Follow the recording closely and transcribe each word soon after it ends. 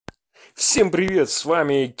Всем привет, с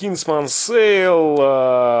вами Kingsman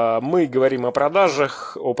Sale. Мы говорим о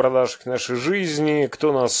продажах нашей жизни.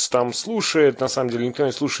 Кто нас там слушает? На самом деле никто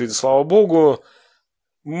не слушает, слава богу.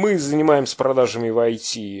 Мы занимаемся продажами в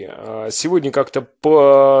IT. Сегодня как-то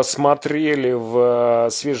посмотрели в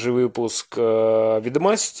свежий выпуск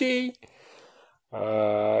ведомостей.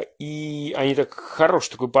 И они так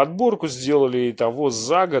хорошую такую подборку сделали того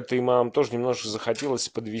за год, и нам тоже немножко захотелось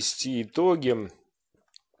подвести итоги.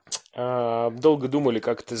 Долго думали,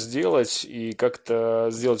 как это сделать, и как-то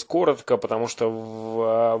сделать коротко, потому что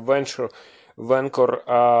в Anchor,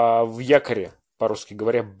 в якоре, по-русски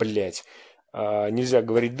говоря, блять, нельзя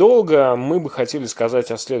говорить долго. Мы бы хотели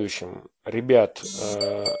сказать о следующем. Ребят,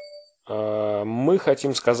 мы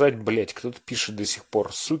хотим сказать, блять, кто-то пишет до сих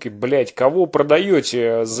пор, суки, блять, кого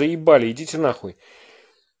продаете, заебали, идите нахуй.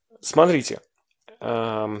 Смотрите,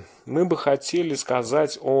 мы бы хотели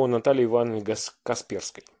сказать о Наталье Ивановне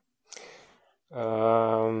Касперской.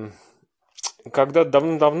 Когда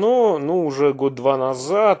давно-давно, ну, уже год-два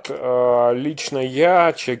назад, лично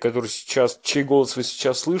я, чей голос вы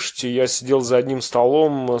сейчас слышите, я сидел за одним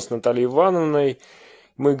столом с Натальей Ивановной,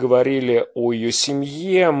 мы говорили о ее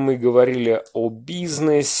семье, мы говорили о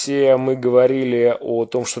бизнесе, мы говорили о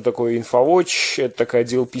том, что такое InfoWatch, это такая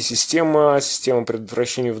DLP-система, система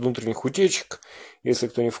предотвращения внутренних утечек, если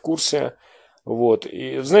кто не в курсе. Вот.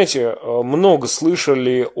 И, знаете, много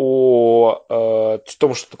слышали о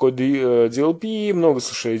том, что такое DLP, много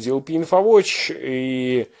слышали о DLP InfoWatch,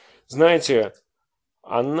 и, знаете,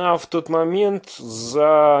 она в тот момент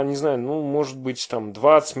за, не знаю, ну, может быть, там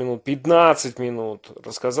 20 минут, 15 минут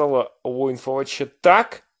рассказала о InfoWatch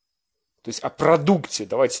так, то есть о продукте,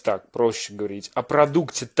 давайте так, проще говорить, о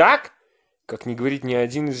продукте так, как не говорит ни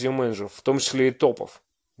один из ее менеджеров, в том числе и топов.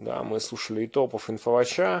 Да, мы слушали и топов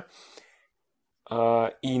InfoWatch.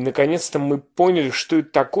 И наконец-то мы поняли, что это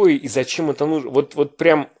такое и зачем это нужно. Вот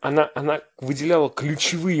прям она выделяла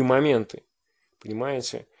ключевые моменты,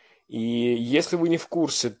 понимаете? И если вы не в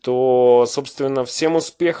курсе, то, собственно, всем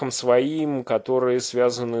успехам своим, которые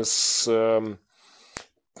связаны с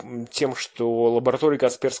тем, что лаборатория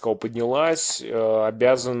Касперского поднялась,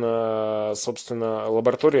 обязана, собственно,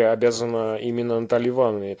 лаборатория обязана именно Наталье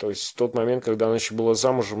Ивановне. То есть в тот момент, когда она еще была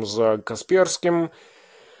замужем за Касперским,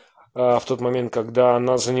 в тот момент, когда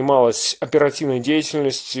она занималась оперативной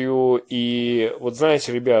деятельностью. И вот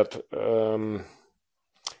знаете, ребят, что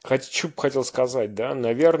бы хотел сказать, да,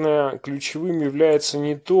 наверное, ключевым является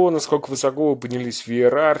не то, насколько высоко вы поднялись в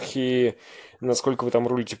иерархии, насколько вы там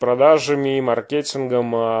рулите продажами,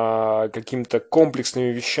 маркетингом, какими-то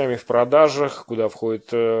комплексными вещами в продажах, куда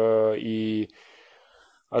входит и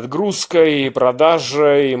отгрузка, и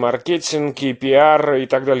продажа, и маркетинг, и пиар, и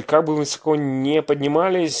так далее. Как бы высоко не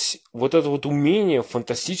поднимались, вот это вот умение,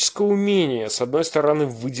 фантастическое умение, с одной стороны,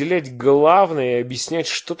 выделять главное и объяснять,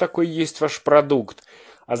 что такое есть ваш продукт,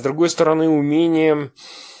 а с другой стороны, умение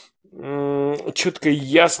четко и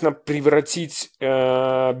ясно превратить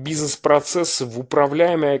бизнес-процессы в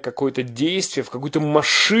управляемое какое-то действие, в какую-то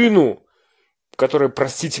машину, которая,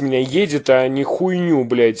 простите меня, едет, а не хуйню,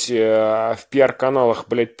 блядь, в пиар-каналах,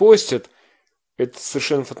 блядь, постит, это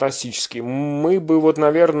совершенно фантастически. Мы бы вот,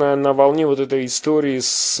 наверное, на волне вот этой истории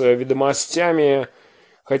с ведомостями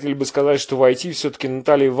хотели бы сказать, что в IT все-таки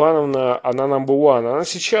Наталья Ивановна, она number one. Она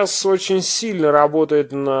сейчас очень сильно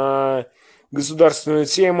работает на государственную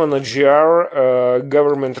тему, на GR,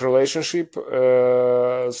 Government Relationship,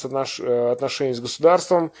 отношения с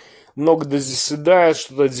государством, много заседает,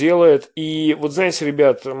 что-то делает. И вот знаете,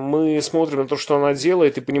 ребят, мы смотрим на то, что она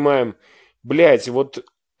делает, и понимаем, блядь, вот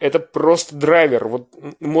это просто драйвер. Вот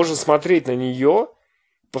можно смотреть на нее,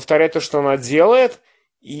 повторять то, что она делает,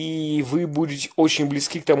 и вы будете очень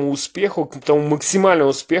близки к тому успеху, к тому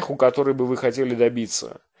максимальному успеху, который бы вы хотели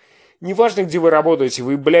добиться. Неважно, где вы работаете,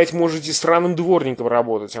 вы, блядь, можете странным дворником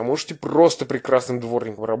работать, а можете просто прекрасным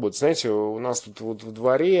дворником работать. Знаете, у нас тут вот в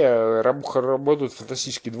дворе работают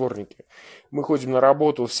фантастические дворники. Мы ходим на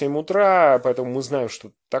работу в 7 утра, поэтому мы знаем, что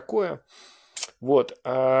это такое. Вот.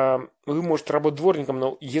 Вы можете работать дворником,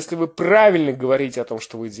 но если вы правильно говорите о том,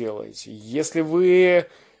 что вы делаете, если вы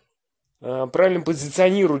правильно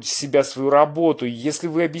позиционируете себя, свою работу, если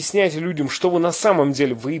вы объясняете людям, что вы на самом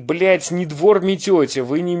деле, вы, блядь, не двор метете,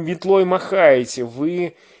 вы не метлой махаете,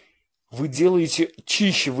 вы делаете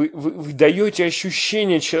чище, вы даете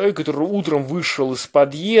ощущение человеку, который утром вышел из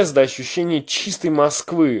подъезда, ощущение чистой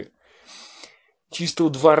Москвы,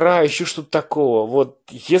 чистого двора, еще что-то такого. Вот,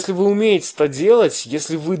 если вы умеете это делать,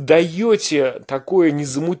 если вы даете такое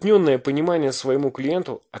незамутненное понимание своему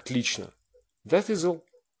клиенту, отлично. That is all.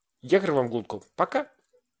 Я говорю вам глотку. Пока.